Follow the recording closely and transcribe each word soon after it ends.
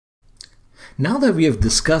Now that we have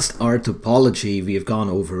discussed our topology, we have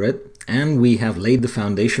gone over it, and we have laid the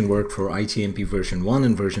foundation work for IGMP version 1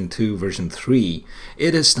 and version 2, version 3,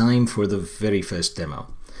 it is time for the very first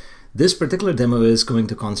demo. This particular demo is going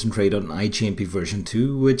to concentrate on IGMP version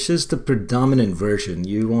 2, which is the predominant version.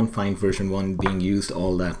 You won't find version 1 being used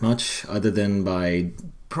all that much, other than by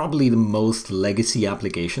probably the most legacy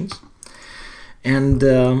applications. And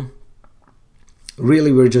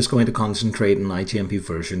really we're just going to concentrate on IGMP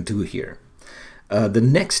version 2 here. The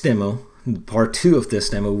next demo, part 2 of this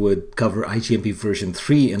demo, would cover IGMP version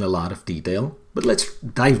 3 in a lot of detail, but let's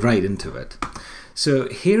dive right into it. So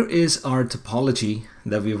here is our topology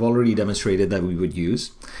that we've already demonstrated that we would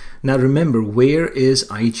use. Now remember, where is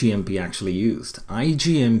IGMP actually used?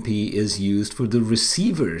 IGMP is used for the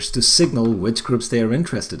receivers to signal which groups they are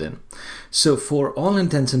interested in. So for all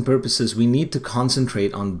intents and purposes, we need to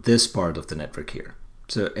concentrate on this part of the network here.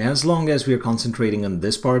 So as long as we are concentrating on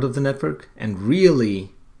this part of the network, and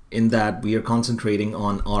really in that we are concentrating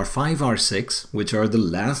on R5, R6, which are the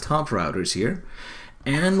last hop routers here,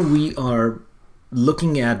 and we are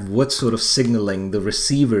looking at what sort of signaling the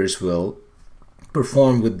receivers will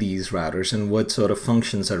perform with these routers and what sort of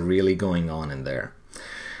functions are really going on in there.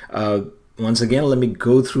 Once again, let me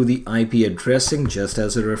go through the IP addressing just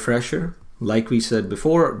as a refresher. Like we said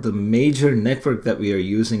before, the major network that we are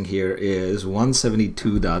using here is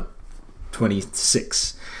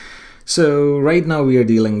 172.26. So right now we are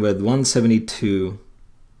dealing with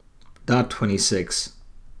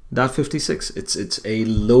 172.26.56. It's a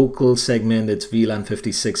local segment, it's VLAN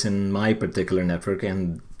 56 in my particular network,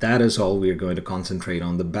 and that is all we are going to concentrate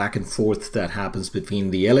on, the back and forth that happens between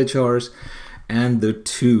the LHRs and the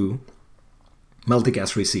two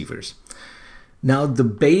multicast receivers. Now the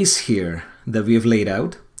base here that we have laid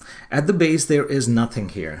out, at the base there is nothing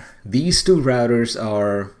here. These two routers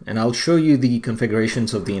are, and I'll show you the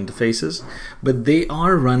configurations of the interfaces, but they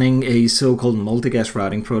are running a so-called multicast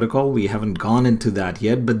routing protocol. We haven't gone into that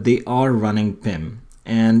yet, but they are running PIM.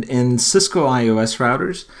 And in Cisco iOS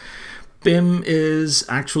routers, PIM is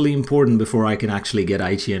actually important before I can actually get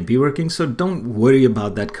IGMP working, so don't worry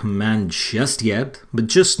about that command just yet, but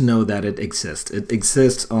just know that it exists. It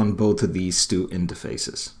exists on both of these two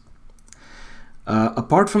interfaces.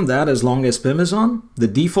 Apart from that, as long as PIM is on, the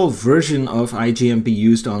default version of IGMP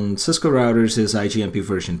used on Cisco routers is IGMP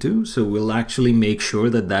version 2, so we'll actually make sure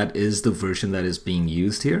that that is the version that is being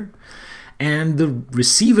used here. And the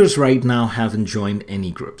receivers right now haven't joined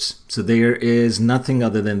any groups. So there is nothing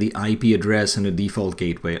other than the IP address and a default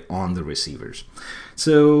gateway on the receivers.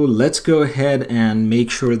 So let's go ahead and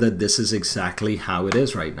make sure that this is exactly how it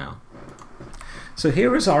is right now. So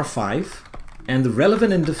here is R5, and the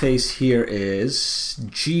relevant interface here is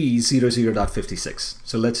G00.56.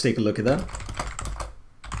 So let's take a look at that.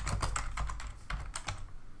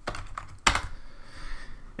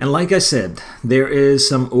 And like I said, there is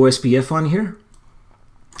some OSPF on here.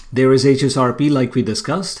 There is HSRP like we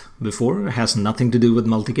discussed before. It has nothing to do with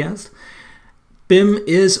multicast. PIM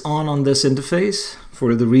is on this interface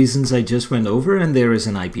for the reasons I just went over, and there is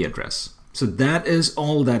an IP address. So that is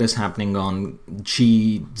all that is happening on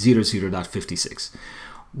G00.56.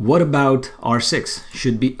 What about R6?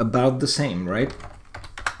 Should be about the same, right?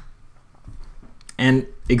 And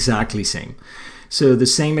exactly same. So the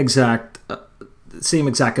same exact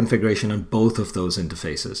configuration on both of those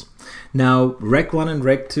interfaces. Now, Rec 1 and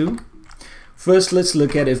Rec 2, first let's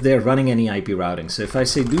look at if they're running any IP routing. So if I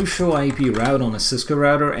say do show IP route on a Cisco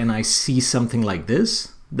router and I see something like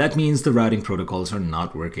this, that means the routing protocols are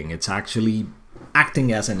not working. It's actually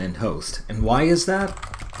acting as an end host. And why is that?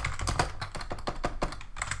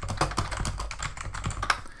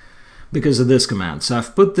 Because of this command. So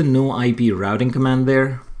I've put the no IP routing command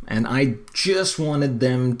there, and I just wanted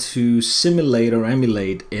them to simulate or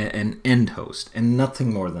emulate an end host and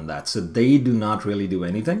nothing more than that. So they do not really do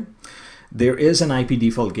anything. There is an IP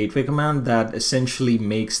default gateway command that essentially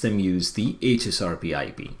makes them use the HSRP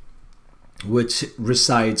IP, which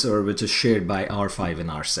resides or which is shared by R5 and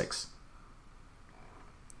R6.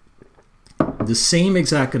 The same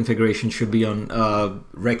exact configuration should be on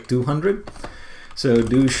Rec 200. So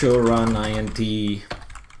do show run int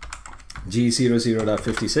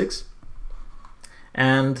G00.56,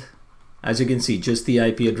 and as you can see, just the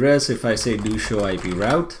IP address. If I say do show IP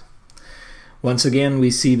route, once again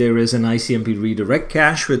we see there is an ICMP redirect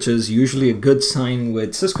cache, which is usually a good sign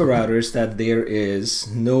with Cisco routers that there is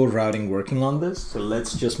no routing working on this. So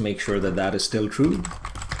let's just make sure that that is still true.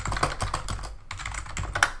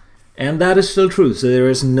 And that is still true, so there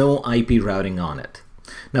is no IP routing on it.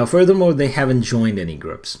 Now furthermore, they haven't joined any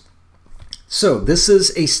groups. So this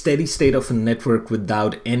is a steady state of a network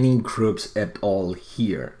without any groups at all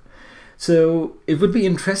here. So it would be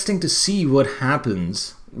interesting to see what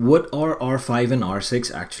happens. What are R5 and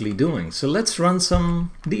R6 actually doing? So let's run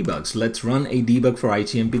some debugs. Let's run a debug for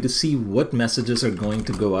IGMP to see what messages are going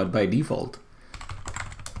to go out by default.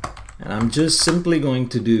 And I'm just simply going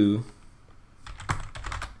to do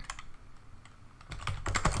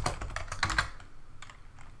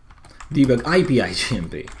debug IP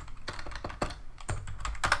IGMP.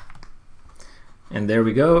 And there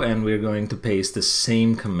we go, and we're going to paste the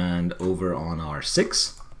same command over on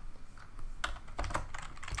R6.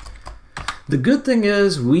 The good thing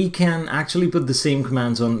is we can actually put the same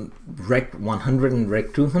commands on Rec 100 and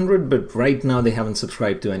Rec 200, but right now they haven't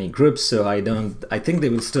subscribed to any groups, so I think they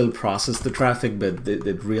will still process the traffic, but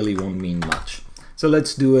it really won't mean much. So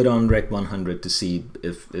let's do it on Rec 100 to see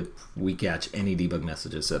if we catch any debug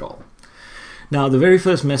messages at all. Now the very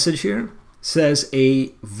first message here says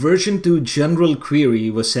a version 2 general query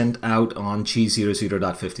was sent out on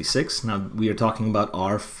G00.56. Now we are talking about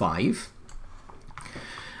R5.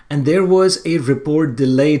 And there was a report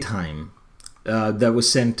delay time that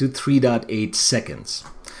was sent to 3.8 seconds.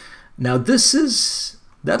 Now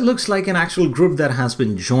that looks like an actual group that has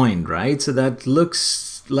been joined, right? So that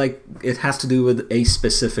looks like it has to do with a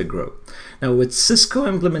specific group. Now with Cisco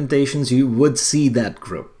implementations, you would see that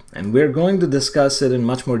group. And we're going to discuss it in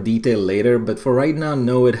much more detail later, but for right now,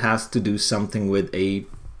 no, it has to do something with it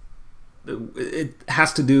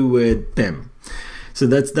has to do with PIM. So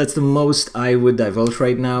that's the most I would divulge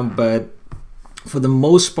right now, but for the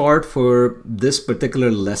most part, for this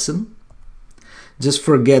particular lesson, just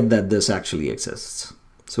forget that this actually exists.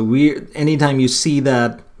 So anytime you see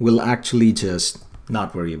that, we'll actually just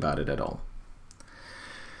not worry about it at all.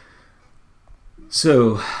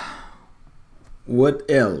 So what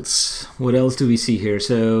else? What else do we see here?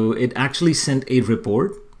 So it actually sent a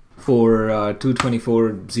report for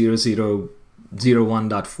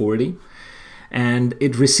 224.00.01.40, and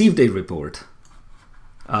it received a report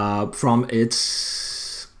from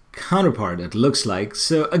its counterpart, it looks like.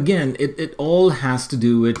 So again, it all has to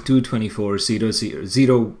do with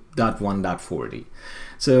 224.0.0.1.40.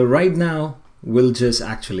 So right now, we'll just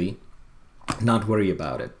actually not worry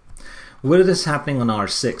about it. What is happening on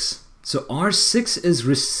R6? So R6 is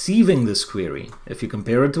receiving this query. If you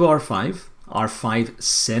compare it to R5, R5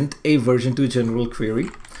 sent a version 2 general query.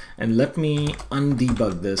 And let me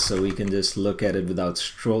undebug this so we can just look at it without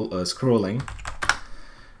scrolling.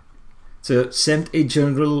 So sent a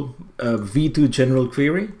general V2 general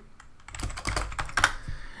query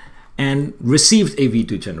and received a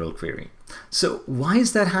V2 general query. So why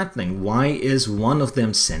is that happening? Why is one of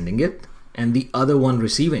them sending it and the other one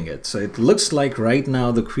receiving it? So it looks like right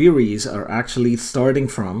now the queries are actually starting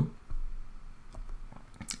from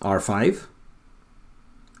R5,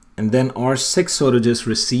 and then R6 sort of just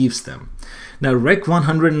receives them. Now Rec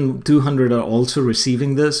 100 and 200 are also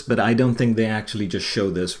receiving this, but I don't think they actually just show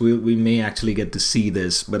this. We may actually get to see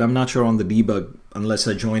this, but I'm not sure on the debug unless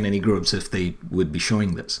I join any groups if they would be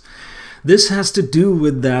showing this. This has to do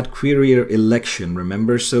with that querier election,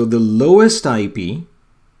 remember? So the lowest IP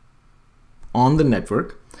on the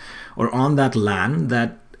network or on that LAN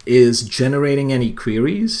that is generating any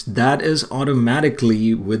queries, that is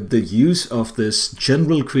automatically, with the use of this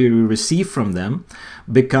general query received from them,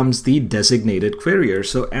 becomes the designated querier.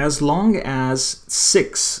 So as long as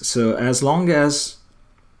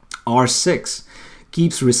R6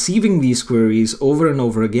 keeps receiving these queries over and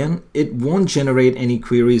over again, it won't generate any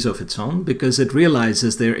queries of its own because it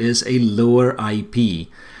realizes there is a lower IP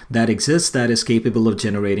that exists that is capable of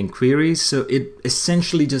generating queries. So it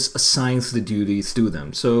essentially just assigns the duties to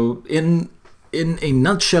them. So in a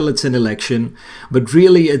nutshell, it's an election, but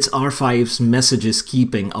really it's R5's messages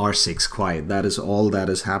keeping R6 quiet. That is all that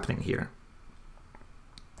is happening here.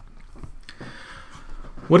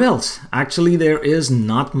 What else? Actually, there is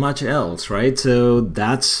not much else, right? So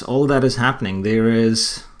that's all that is happening. There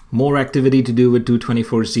is more activity to do with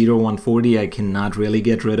 224.0.1.40. I cannot really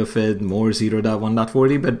get rid of it. More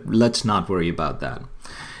 0.1.40, but let's not worry about that.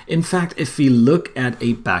 In fact, if we look at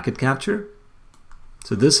a packet capture,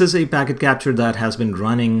 so this is a packet capture that has been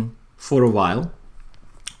running for a while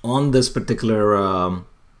on this particular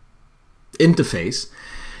interface.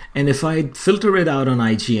 And if I filter it out on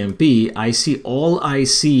IGMP, all I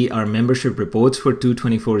see are membership reports for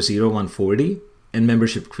 224.0.1.40. and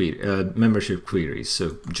membership queries.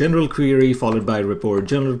 So general query followed by report,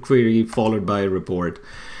 general query followed by report.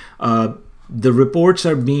 The reports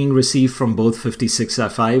are being received from both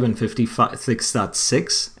 56.5 and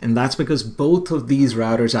 56.6, and that's because both of these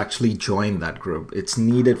routers actually joined that group. It's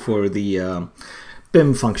needed for the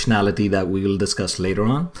PIM functionality that we will discuss later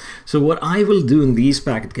on. So what I will do in these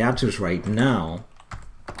packet captures right now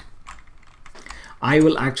I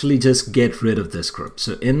will actually just get rid of this group.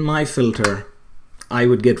 So in my filter, I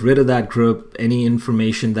would get rid of that group, any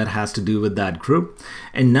information that has to do with that group.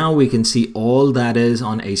 And now we can see all that is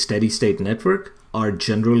on a steady state network are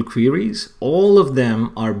general queries. All of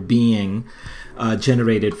them are being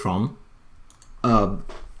generated from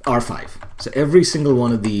R5. So every single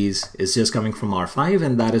one of these is just coming from R5,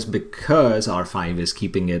 and that is because R5 is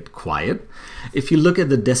keeping it quiet. If you look at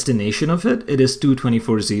the destination of it, it is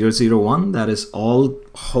 224.0.0.1. That is all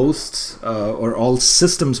hosts or all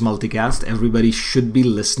systems multicast. Everybody should be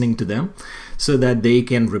listening to them so that they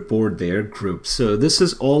can report their groups. So this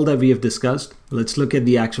is all that we have discussed. Let's look at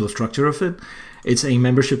the actual structure of it. It's a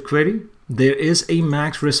membership query. There is a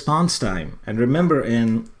max response time. And remember,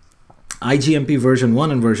 in IGMP version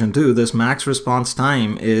 1 and version 2, this max response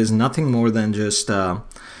time is nothing more than just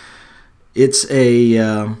it's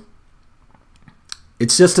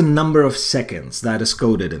just a number of seconds that is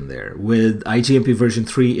coded in there. With IGMP version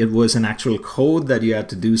 3, it was an actual code that you had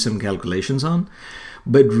to do some calculations on.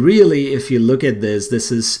 But really, if you look at this,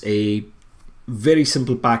 this is a very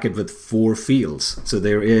simple packet with 4 fields. So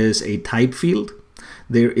there is a type field,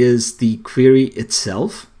 there is the query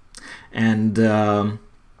itself, and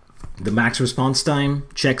the max response time,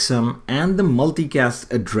 checksum, and the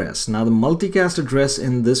multicast address. Now the multicast address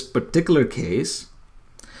in this particular case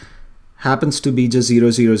happens to be just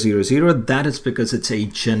 0000. That is because it's a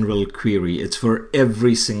general query. It's for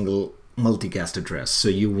every single multicast address. So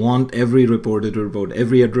you want every reporter to report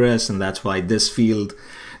every address, and that's why this field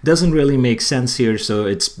doesn't really make sense here. So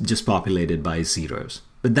it's just populated by zeros.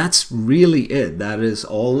 But that's really it. That is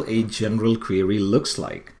all a general query looks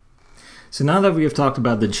like. So now that we have talked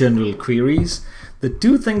about the general queries, the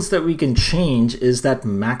 2 things that we can change is that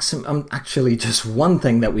actually just one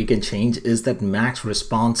thing that we can change is that max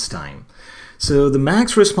response time. So the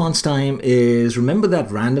max response time is, remember that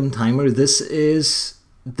random timer? This is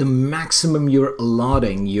the maximum you're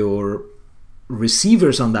allotting your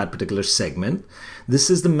receivers on that particular segment. This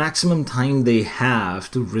is the maximum time they have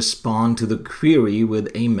to respond to the query with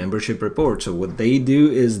a membership report. So what they do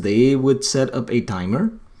is they would set up a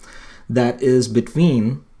timer that is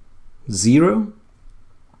between 0.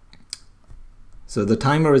 So the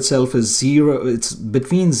timer itself is 0. It's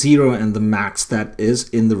between 0 and the max that is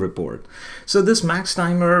in the report. So this max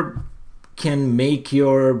timer can make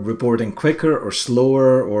your reporting quicker or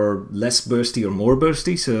slower or less bursty or more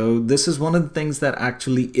bursty. So this is one of the things that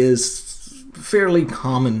actually is fairly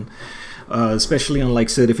common, especially on like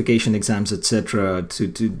certification exams, etc.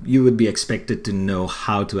 You would be expected to know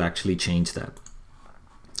how to actually change that.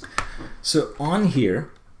 So on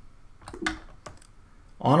here,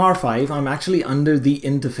 on R5, I'm actually under the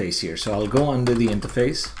interface here. So I'll go under the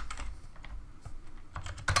interface.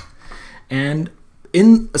 And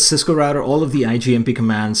in a Cisco router, all of the IGMP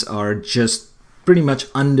commands are just pretty much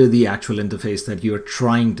under the actual interface that you're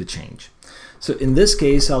trying to change. So in this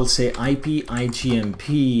case, I'll say IP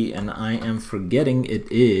IGMP, and I am forgetting it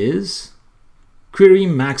is query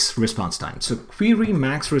max response time. So query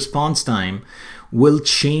max response time will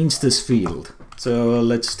change this field. So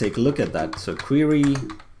let's take a look at that. So query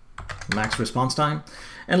max response time,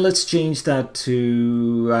 and let's change that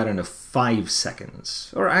to, I don't know, 5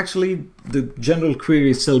 seconds. Or actually, the general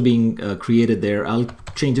query is still being created there. I'll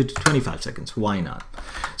change it to 25 seconds. Why not?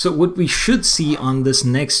 So what we should see on this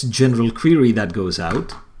next general query that goes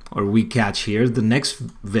out, or we catch here, the next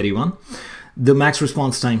very one, the max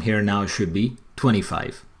response time here now should be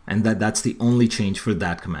 25. And that's the only change for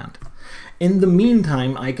that command. In the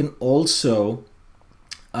meantime, I can also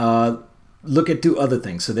look at 2 other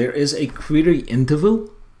things. So there is a query interval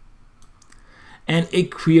and a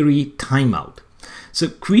query timeout. So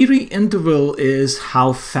query interval is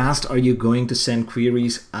how fast are you going to send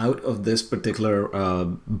queries out of this particular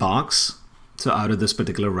box, so out of this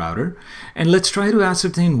particular router. And let's try to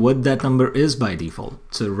ascertain what that number is by default.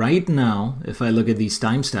 So right now, if I look at these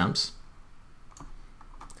timestamps,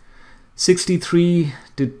 63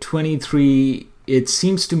 to 23, it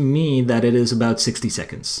seems to me that it is about 60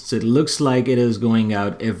 seconds. So it looks like it is going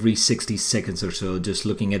out every 60 seconds or so, just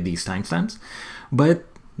looking at these timestamps. But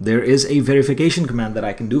there is a verification command that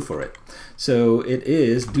I can do for it. So it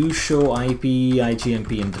is do show IP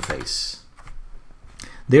IGMP interface.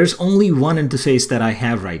 There's only one interface that I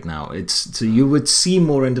have right now. So you would see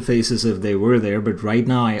more interfaces if they were there, but right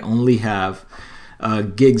now I only have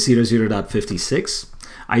gig 00.56.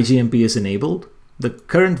 IGMP is enabled. The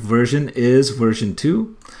current version is version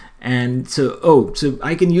 2. And so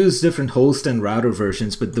I can use different host and router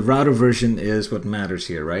versions, but the router version is what matters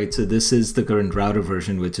here, right? So this is the current router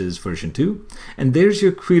version, which is version 2. And there's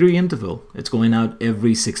your query interval. It's going out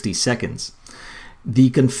every 60 seconds.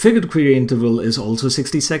 The configured query interval is also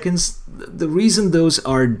 60 seconds. The reason those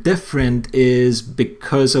are different is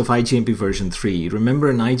because of IGMP version 3. Remember,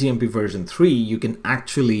 in IGMP version 3, you can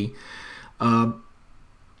actually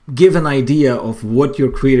give an idea of what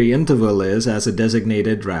your query interval is as a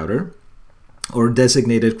designated router or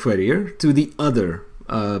designated querier to the other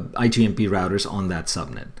IGMP routers on that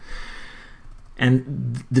subnet.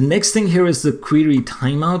 And the next thing here is the query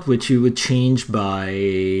timeout, which you would change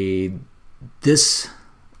by this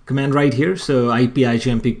command right here. So IP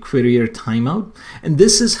IGMP querier timeout. And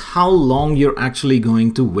this is how long you're actually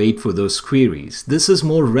going to wait for those queries. This is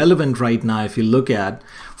more relevant right now if you look at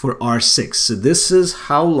for R6. So this is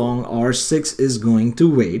how long R6 is going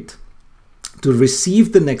to wait to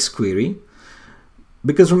receive the next query.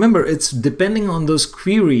 Because remember, it's depending on those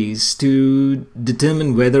queries to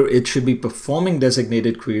determine whether it should be performing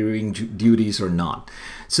designated querying duties or not.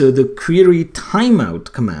 So the query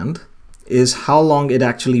timeout command is how long it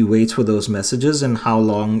actually waits for those messages and how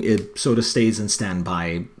long it sort of stays in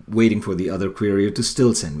standby waiting for the other querier to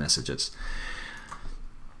still send messages.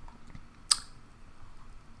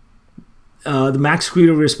 The max query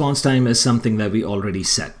response time is something that we already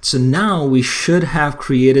set. So now we should have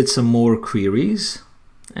created some more queries.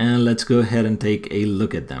 And let's go ahead and take a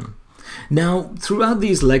look at them. Now, throughout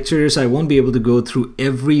these lectures, I won't be able to go through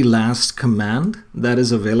every last command that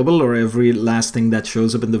is available or every last thing that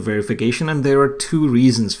shows up in the verification, and there are two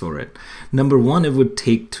reasons for it. Number one, it would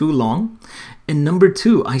take too long. And number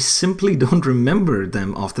two, I simply don't remember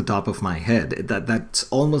them off the top of my head. That's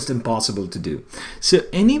almost impossible to do. So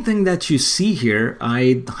anything that you see here,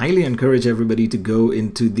 I highly encourage everybody to go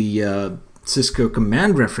into the Cisco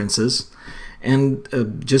command references and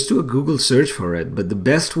just do a Google search for it. But the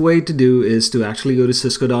best way to do is to actually go to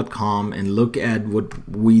cisco.com and look at what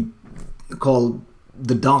we call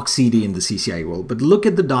the doc CD in the CCIE world. But look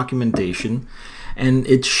at the documentation, and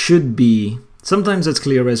it should be, sometimes it's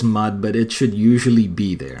clear as mud, but it should usually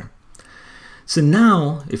be there. So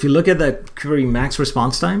now, if you look at that query max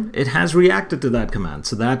response time, it has reacted to that command.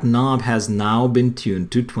 So that knob has now been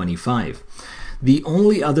tuned to 25. The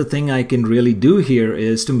only other thing I can really do here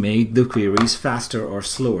is to make the queries faster or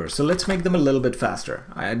slower. So let's make them a little bit faster.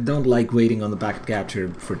 I don't like waiting on the packet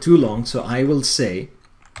capture for too long, so I will say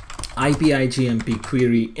IP IGMP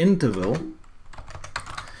query interval,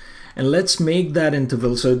 and let's make that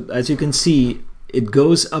interval. So as you can see, it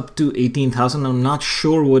goes up to 18,000. I'm not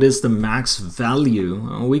sure what is the max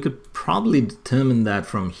value. We could probably determine that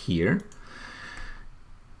from here.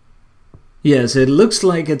 Yes, it looks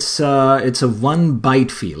like it's a 1 byte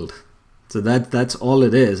field. So that's all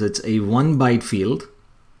it is. It's a 1 byte field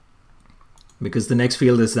because the next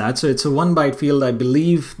field is that. So it's a 1 byte field. I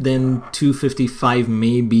believe then 255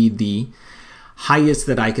 may be the highest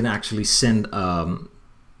that I can actually send. No,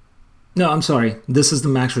 I'm sorry. This is the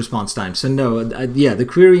max response time. So no, yeah, the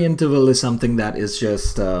query interval is something that is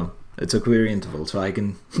just, it's a query interval. So I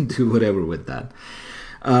can do whatever with that.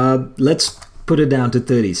 Let's put it down to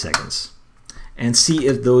 30 seconds. And see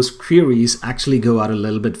if those queries actually go out a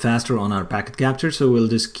little bit faster on our packet capture. So we'll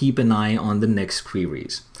just keep an eye on the next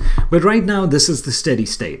queries. But right now, this is the steady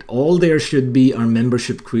state. All there should be are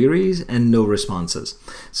membership queries and no responses.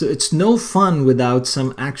 So it's no fun without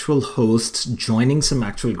some actual hosts joining some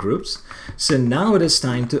actual groups. So now it is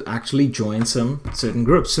time to actually join some certain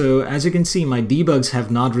groups. So as you can see, my debugs have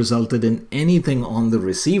not resulted in anything on the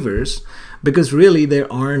receivers because really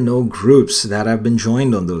there are no groups that have been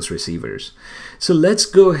joined on those receivers. So let's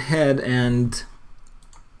go ahead and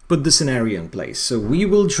put the scenario in place. So we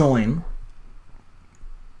will join,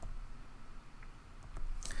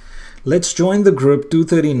 let's join the group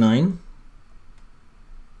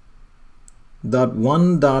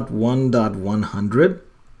 239.1.1.100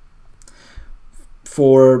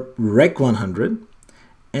 for rec 100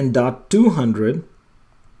 and .200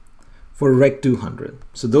 for rec 200.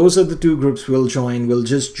 So those are the two groups we'll join. We'll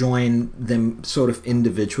just join them sort of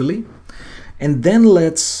individually. And then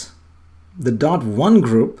let's, the .1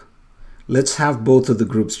 group, let's have both of the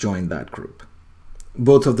groups join that group.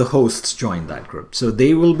 Both of the hosts join that group. So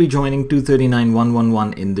they will be joining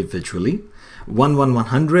 239.111 individually,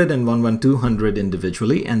 11100 and 11200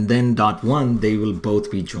 individually, and then .1 they will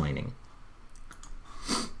both be joining.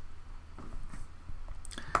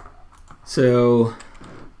 So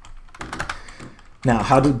now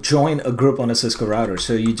how to join a group on a Cisco router.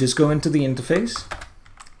 So you just go into the interface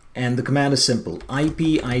and the command is simple,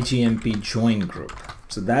 IP IGMP join group.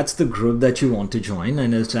 So that's the group that you want to join,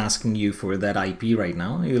 and it's asking you for that IP right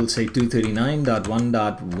now. You'll say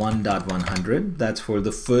 239.1.1.100. That's for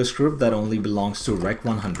the first group that only belongs to rec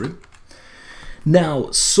 100. Now,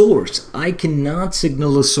 source, I cannot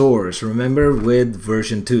signal a source, remember, with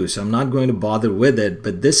version 2, so I'm not going to bother with it,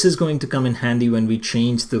 but this is going to come in handy when we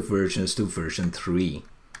change the versions to version 3.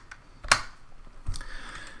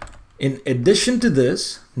 In addition to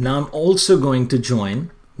this, now I'm also going to join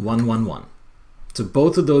 111. So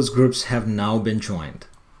both of those groups have now been joined.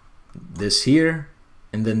 This here,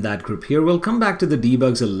 and then that group here. We'll come back to the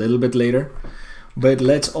debugs a little bit later, but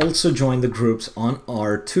let's also join the groups on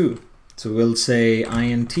R2. So we'll say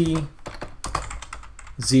int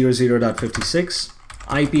 00.56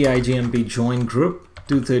 IP IGMP join group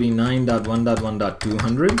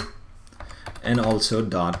 239.1.1.200 and also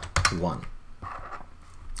 .1.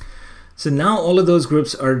 So now all of those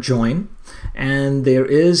groups are joined, and there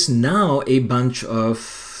is now a bunch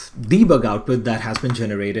of debug output that has been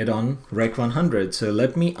generated on Rec 100. So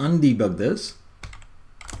let me undebug this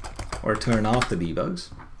or turn off the debugs.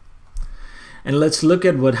 And let's look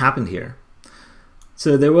at what happened here.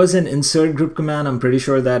 So there was an insert group command. I'm pretty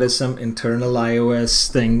sure that is some internal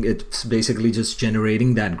iOS thing. It's basically just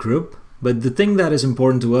generating that group. But the thing that is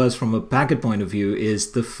important to us from a packet point of view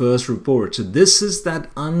is the first report. So this is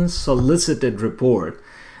that unsolicited report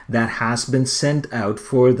that has been sent out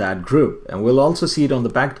for that group. And we'll also see it on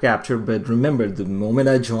the packet capture, but remember, the moment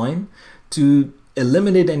I join, to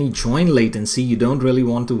eliminate any join latency, you don't really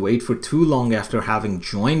want to wait for too long after having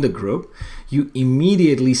joined a group. You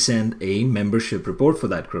immediately send a membership report for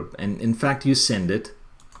that group. And in fact, you send it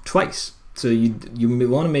twice. So you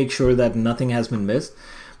want to make sure that nothing has been missed,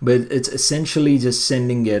 but it's essentially just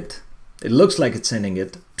sending it. It looks like it's sending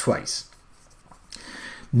it twice.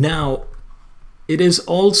 Now, it is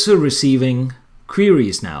also receiving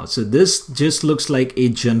queries now. So this just looks like a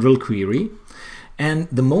general query. And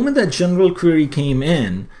the moment that general query came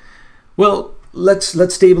in, well,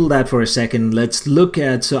 let's table that for a second. Let's look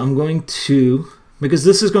at, so I'm going to, because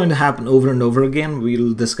this is going to happen over and over again,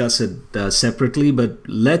 we'll discuss it separately, but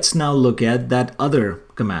let's now look at that other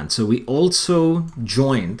command. So we also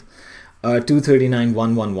joined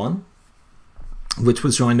 239.111, which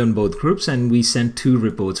was joined on both groups, and we sent 2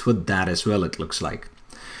 reports for that as well, it looks like.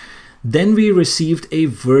 Then we received a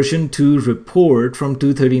version 2 report from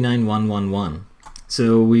 239.111.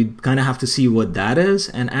 So we kind of have to see what that is.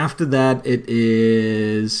 And after that, it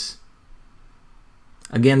is,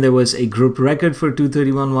 again, there was a group record for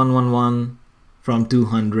 231.111 from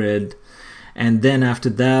 200. And then after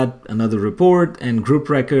that, another report and group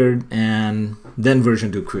record, and then version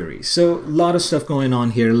 2 query. So a lot of stuff going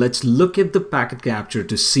on here. Let's look at the packet capture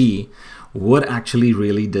to see what actually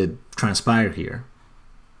really did transpire here.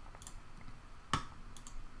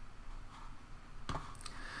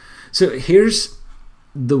 So here's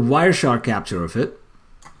the Wireshark capture of it.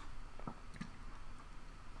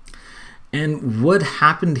 And what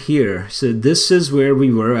happened here, so this is where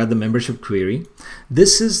we were at the membership query.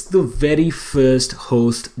 This is the very first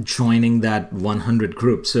host joining that 100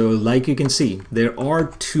 group. So like you can see, there are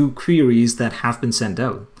 2 queries that have been sent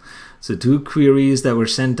out. So 2 queries that were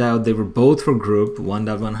sent out, they were both for group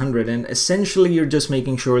 1.100, and essentially you're just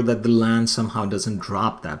making sure that the LAN somehow doesn't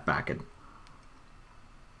drop that packet.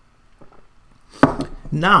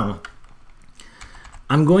 Now,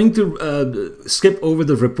 I'm going to skip over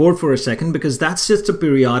the report for a second because that's just a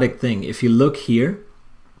periodic thing. If you look here,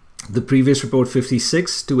 the previous report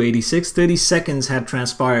 56 to 86, 30 seconds had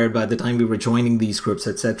transpired by the time we were joining these groups,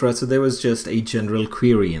 etc. So there was just a general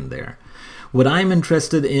query in there. What I'm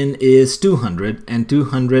interested in is 200, and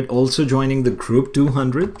 200 also joining the group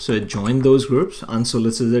 200. So it joined those groups,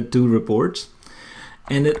 unsolicited 2 reports.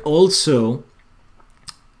 And it also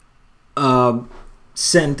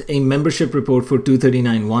sent a membership report for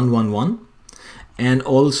 239.111 and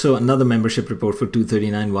also another membership report for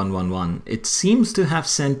 239.111. It seems to have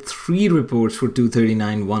sent 3 reports for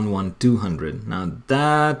 239.11200. Now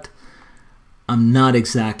that I'm not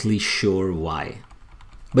exactly sure why.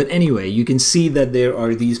 But anyway, you can see that there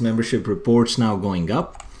are these membership reports now going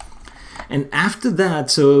up. And after that,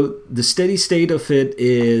 so the steady state of it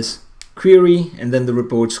is query and then the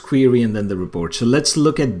reports, query and then the report. So let's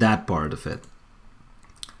look at that part of it.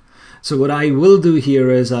 So what I will do here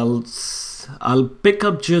is I'll pick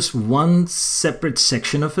up just one separate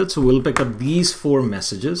section of it. So we'll pick up these 4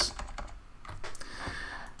 messages,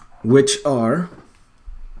 which are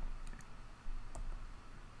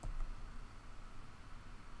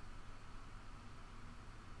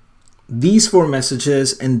these 4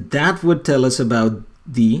 messages, and that would tell us about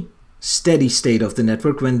the steady state of the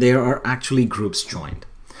network when there are actually groups joined.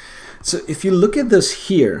 So if you look at this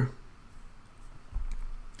here,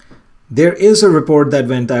 there is a report that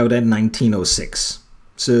went out at 1906.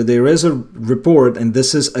 So there is a report, and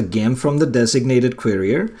this is again from the designated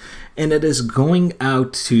querier, and it is going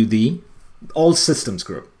out to the all systems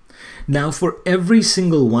group. Now for every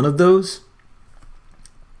single one of those,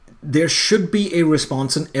 there should be a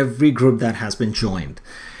response in every group that has been joined.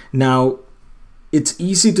 Now, it's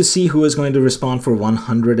easy to see who is going to respond for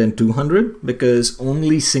 100 and 200 because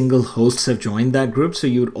only single hosts have joined that group. So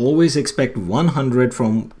you would always expect 100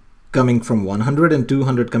 coming from 100 and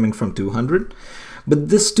 200 coming from 200. But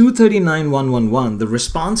this 239.111, the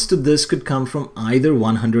response to this could come from either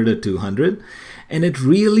 100 or 200. And it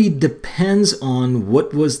really depends on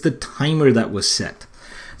what was the timer that was set.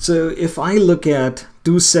 So if I look at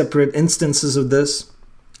two separate instances of this,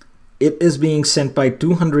 it is being sent by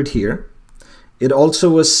 200 here. It also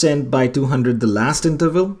was sent by 200 the last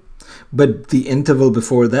interval, but the interval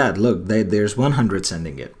before that, look, there's 100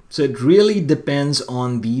 sending it. So it really depends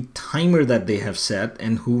on the timer that they have set,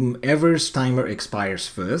 and whomever's timer expires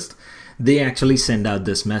first, they actually send out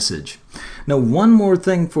this message. Now, one more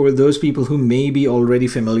thing for those people who may be already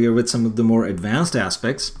familiar with some of the more advanced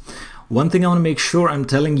aspects, one thing I want to make sure I'm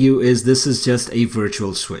telling you is this is just a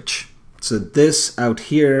virtual switch. So this out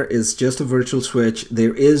here is just a virtual switch.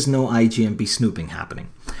 There is no IGMP snooping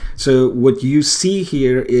happening. So what you see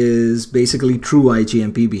here is basically true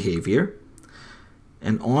IGMP behavior.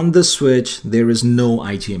 And on the switch, there is no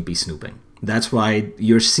IGMP snooping. That's why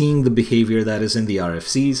you're seeing the behavior that is in the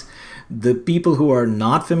RFCs. The people who are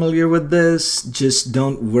not familiar with this, just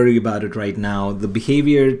don't worry about it right now. The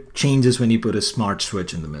behavior changes when you put a smart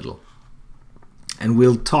switch in the middle. And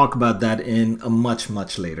we'll talk about that in a much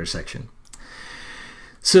later section.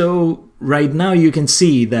 So right now you can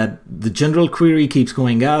see that the general query keeps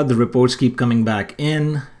going out, the reports keep coming back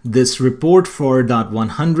in. This report for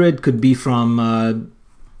 .100 could be from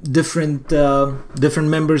different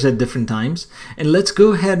members at different times. And let's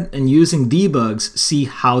go ahead and using debugs see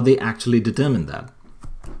how they actually determine that.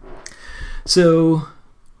 So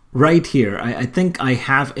right here, I think I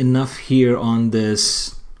have enough here on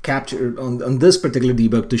this capture on this particular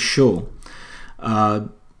debug to show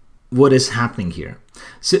what is happening here.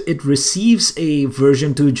 So it receives a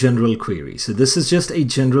version 2 general query. So this is just a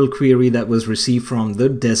general query that was received from the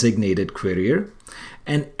designated querier.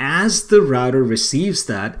 And as the router receives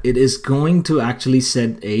that, it is going to actually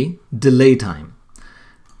set a delay time.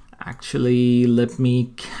 Actually, let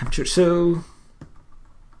me capture. So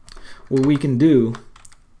what we can do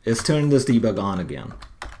is turn this debug on again.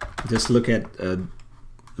 Just look at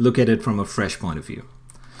it from a fresh point of view.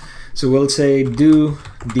 So we'll say do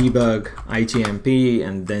debug IGMP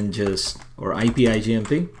and then just, or IP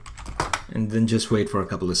IGMP, and then just wait for a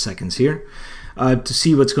couple of seconds here to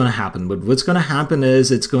see what's going to happen. But what's going to happen is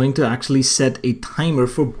it's going to actually set a timer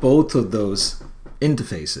for both of those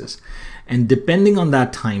interfaces. And depending on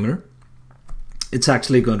that timer, it's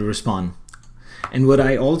actually going to respond. And what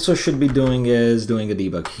I also should be doing is doing a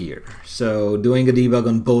debug here. So doing a debug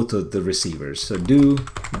on both of the receivers. So do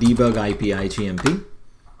debug IP IGMP.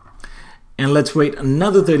 And let's wait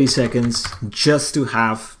another 30 seconds just to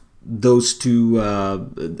have those two,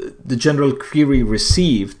 the general query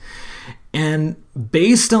received. And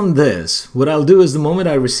based on this, what I'll do is the moment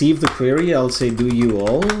I receive the query, I'll say do you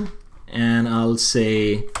all, and I'll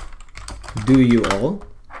say do you all.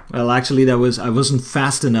 Well, actually I wasn't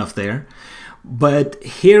fast enough there. But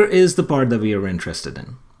here is the part that we are interested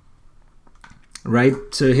in, right?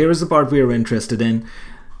 So here is the part we are interested in.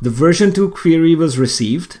 The version 2 query was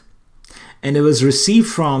received, and it was received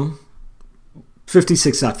from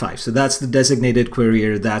 56.5. So that's the designated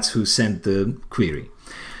querier. That's who sent the query.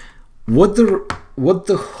 What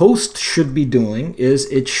the host should be doing is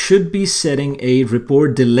it should be setting a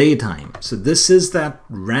report delay time. So this is that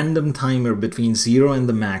random timer between 0 and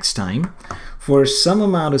the max time for some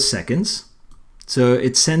amount of seconds. So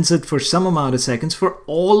it sends it for some amount of seconds for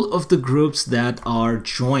all of the groups that are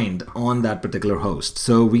joined on that particular host.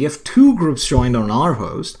 So we have 2 groups joined on our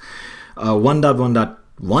host,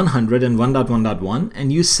 1.1.100 and 1.1.1,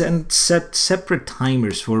 and you set separate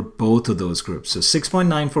timers for both of those groups. So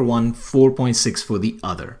 6.9 for one, 4.6 for the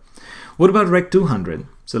other. What about Rec 200?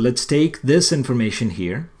 So let's take this information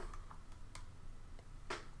here.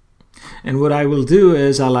 And what I will do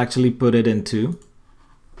is I'll actually put it into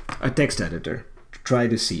a text editor. Try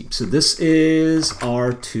to see. So this is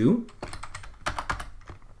R2.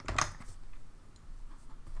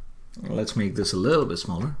 Let's make this a little bit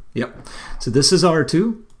smaller. Yep. So this is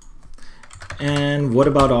R2. And what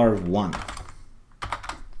about R1?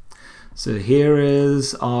 So here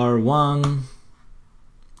is R1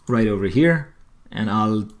 right over here. And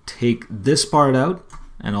I'll take this part out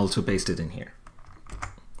and also paste it in here.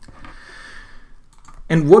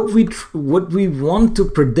 And what we want to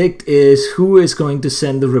predict is who is going to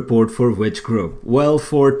send the report for which group. Well,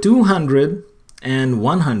 for 200 and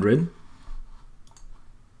 100,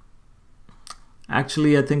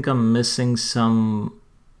 actually, I think I'm missing some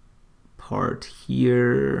part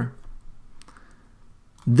here.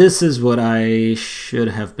 This is what I should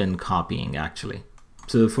have been copying, actually.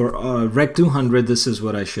 So for Rec 200, this is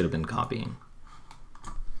what I should have been copying.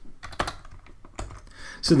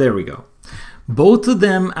 So there we go. Both of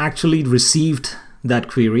them actually received that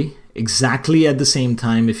query exactly at the same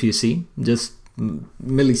time, if you see, just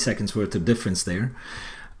milliseconds worth of difference there.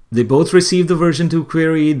 They both received the version 2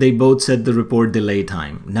 query, they both set the report delay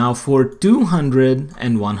time. Now for 200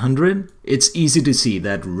 and 100, it's easy to see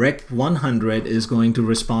that Rec 100 is going to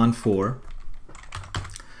respond for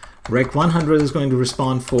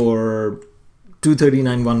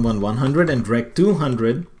 239.11.100, and Rec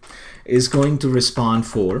 200 is going to respond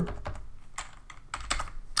for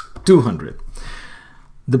 200.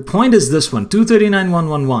 The point is this one,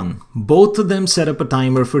 239.111. Both of them set up a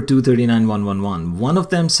timer for 239.111. One of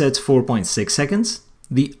them sets 4.6 seconds.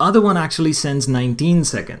 The other one actually sends 19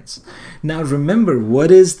 seconds. Now remember,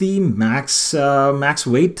 what is the max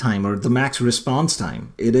wait time or the max response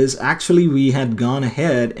time? It is actually, we had gone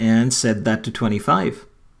ahead and set that to 25.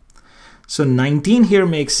 So 19 here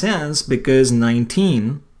makes sense because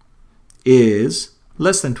 19 is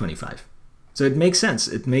less than 25. So it makes sense.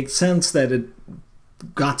 It makes sense that it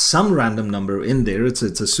got some random number in there. It's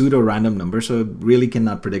a pseudo random number, so it really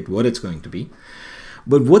cannot predict what it's going to be.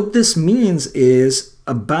 But what this means is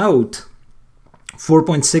about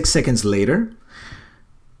 4.6 seconds later,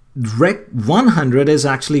 Rec 100 is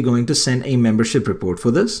actually going to send a membership report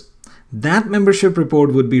for this. That membership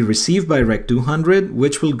report would be received by Rec 200,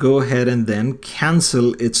 which will go ahead and then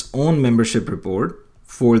cancel its own membership report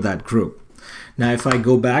for that group. Now, if I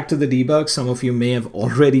go back to the debug, some of you may have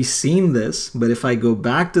already seen this, but if I go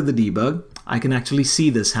back to the debug, I can actually see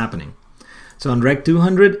this happening. So on Rec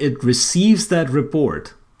 200, it receives that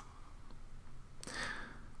report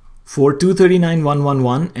for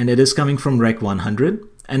 239.111, and it is coming from Rec 100.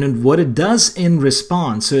 And then what it does in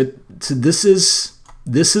response, so this is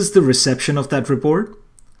the reception of that report.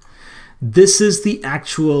 This is the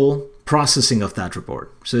actual processing of that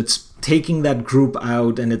report. So it's taking that group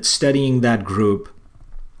out and it's studying that group,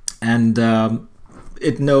 and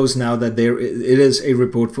it knows now that it is a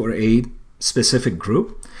report for a specific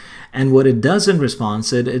group. And what it does in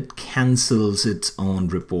response, it cancels its own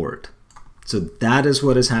report. So that is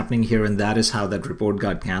what is happening here, and that is how that report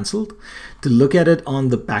got canceled. To look at it on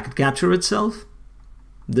the packet capture itself,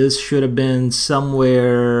 this should have been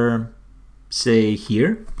somewhere, say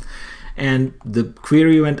here, and the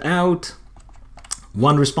query went out.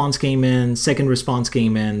 One response came in, second response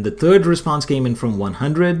came in, the third response came in from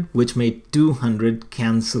 100, which made 200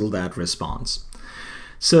 cancel that response.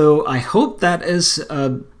 So I hope that is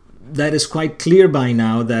quite clear by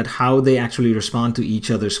now, that how they actually respond to each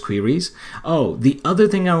other's queries. Oh, the other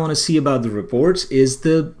thing I want to see about the reports is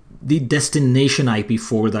the destination IP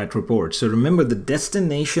for that report. So remember, the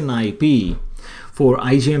destination IP for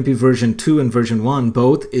IGMP version 2 and version 1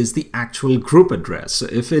 both is the actual group address. So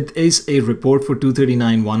if it is a report for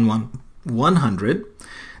 239.100,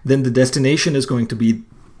 then the destination is going to be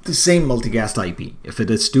the same multicast IP. If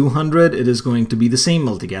it is 200, it is going to be the same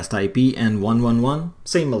multicast IP, and 111,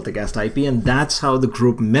 same multicast IP, and that's how the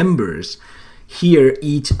group members hear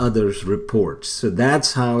each other's reports. So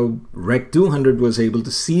that's how Rec 200 was able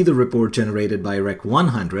to see the report generated by Rec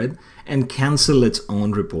 100 and cancel its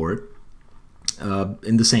own report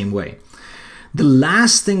in the same way. The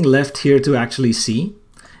last thing left here to actually see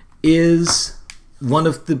is one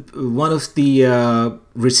of the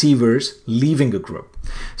receivers leaving a group.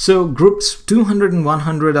 So groups 200 and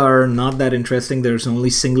 100 are not that interesting. There's only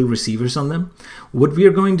single receivers on them. What we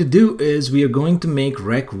are going to do is we are going to make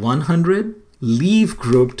Rec 100 leave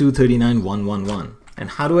group 239.111. And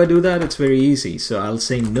how do I do that? It's very easy. So I'll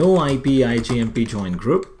say no IP IGMP join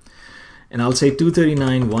group, and I'll say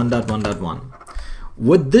 239.1.1.1.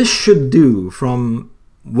 What this should do, from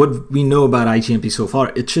what we know about IGMP so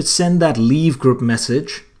far, it should send that leave group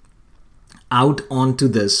message out onto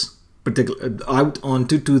this particular, out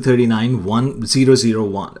onto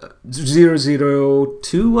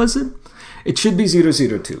 239.1.0.0.1.0.0.2, was it? It should be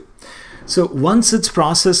 0.0.2. So once it's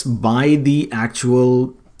processed by the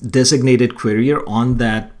actual designated querier on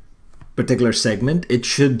that particular segment, it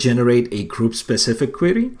should generate a group specific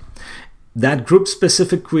query. that group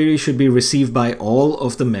specific query should be received by all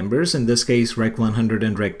of the members, in this case Rec 100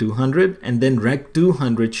 and Rec 200, and then Rec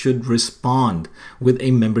 200 should respond with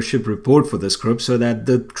a membership report for this group so that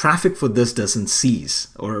the traffic for this doesn't cease,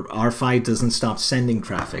 or R5 doesn't stop sending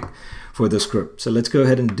traffic for this group. So let's go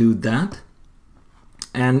ahead and do that.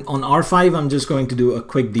 And on R5 I'm just going to do a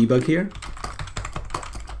quick debug here,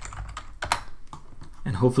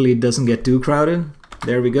 and hopefully it doesn't get too crowded.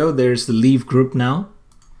 There we go, there's the leave group now.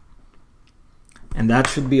 And that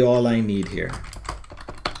should be all I need here.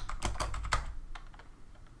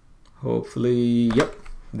 Hopefully, yep,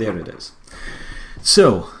 there it is.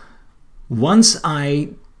 So once I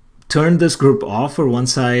turned this group off, or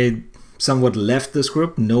once I somewhat left this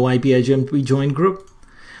group, no IP IGMP join group,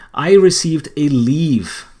 I received a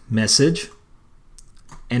leave message,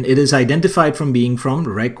 and it is identified from being from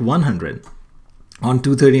Rec 100 on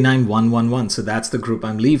 239.111. So that's the group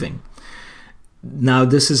I'm leaving. Now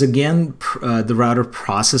this is again the router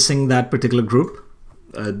processing that particular group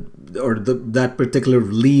or that particular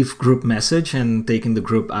leave group message and taking the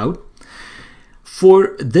group out.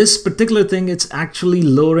 For this particular thing, it's actually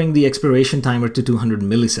lowering the expiration timer to 200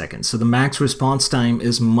 milliseconds. So the max response time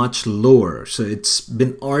is much lower. So it's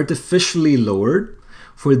been artificially lowered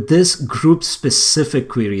for this group specific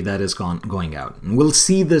query that is going out. And we'll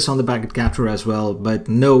see this on the packet capture as well, but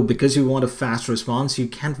no, because you want a fast response, you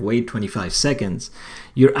can't wait 25 seconds.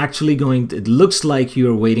 You're actually it looks like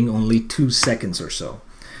you're waiting only 2 seconds or so.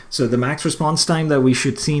 So the max response time that we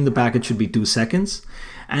should see in the packet should be 2 seconds.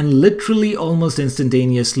 And literally almost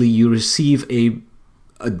instantaneously, you receive a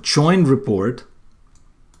join report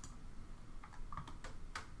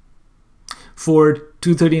for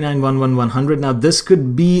 239.11100. Now this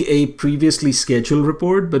could be a previously scheduled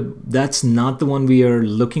report, but that's not the one we are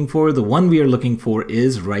looking for. The one we are looking for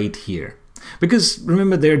is right here. Because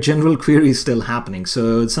remember, their general query is still happening,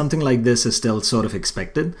 so something like this is still sort of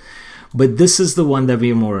expected. But this is the one that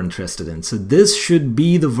we are more interested in. So this should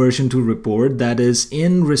be the version 2 report that is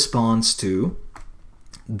in response to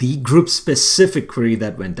the group specific query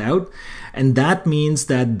that went out. And that means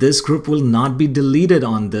that this group will not be deleted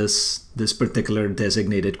on this particular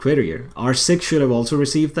designated querier. R6 should have also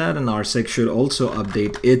received that, and R6 should also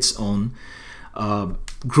update its own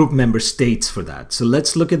group member states for that. So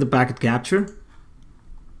let's look at the packet capture.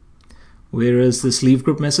 Where is this leave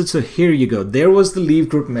group message? So here you go. There was the leave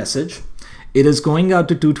group message. It is going out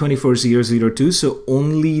to 224.0.0.2. So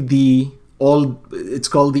only it's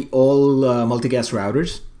called the all multicast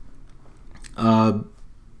routers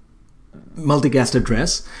multicast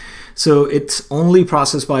address. So it's only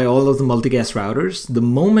processed by all of the multicast routers. The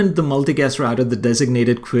moment the multicast router, the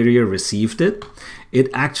designated querier, received it, it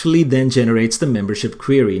actually then generates the membership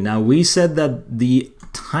query. Now we said that the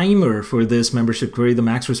timer for this membership query, the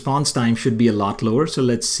max response time, should be a lot lower. So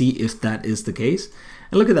let's see if that is the case.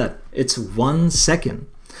 And look at that, it's 1 second.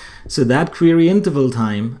 So that query interval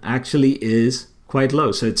time actually is quite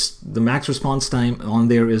low. So it's the max response time on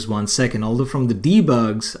there is 1 second. Although from the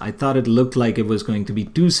debugs, I thought it looked like it was going to be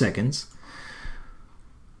 2 seconds.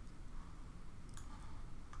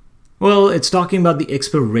 Well, it's talking about the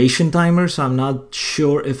expiration timer, so I'm not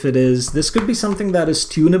sure if it is. This could be something that is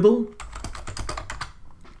tunable.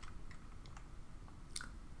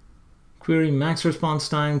 Query max response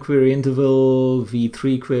time, query interval,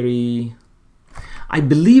 v3 query. I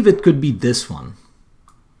believe it could be this one.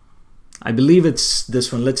 I believe it's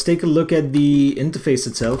this one. Let's take a look at the interface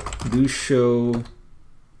itself. Do show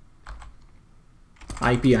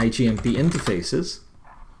IP IGMP interfaces.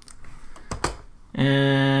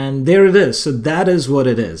 And there it is. So that is what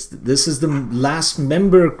it is. This is the last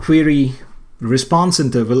member query response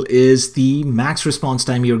interval is the max response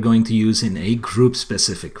time you're going to use in a group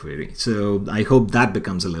specific query. So I hope that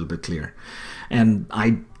becomes a little bit clear. And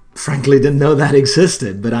I frankly didn't know that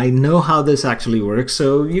existed, but I know how this actually works.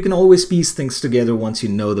 So you can always piece things together once you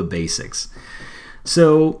know the basics.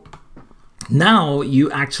 So now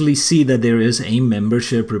you actually see that there is a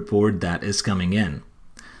membership report that is coming in.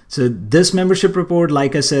 So this membership report,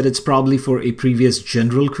 like I said, it's probably for a previous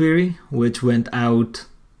general query, which went out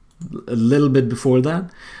a little bit before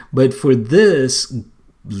that. But for this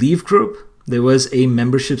leave group, there was a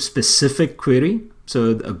membership specific query,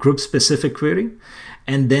 so a group specific query,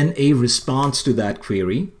 and then a response to that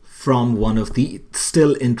query from one of the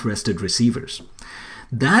still interested receivers.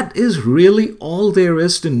 That is really all there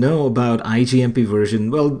is to know about IGMP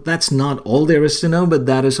version. Well, that's not all there is to know, but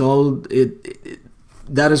that is all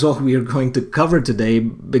that is all we are going to cover today,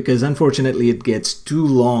 because unfortunately it gets too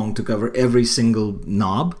long to cover every single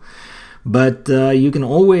knob. But you can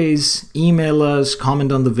always email us,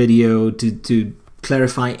 comment on the video to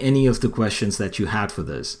clarify any of the questions that you had for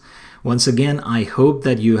this. Once again, I hope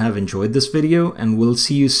that you have enjoyed this video, and we'll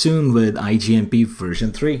see you soon with IGMP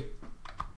version 3.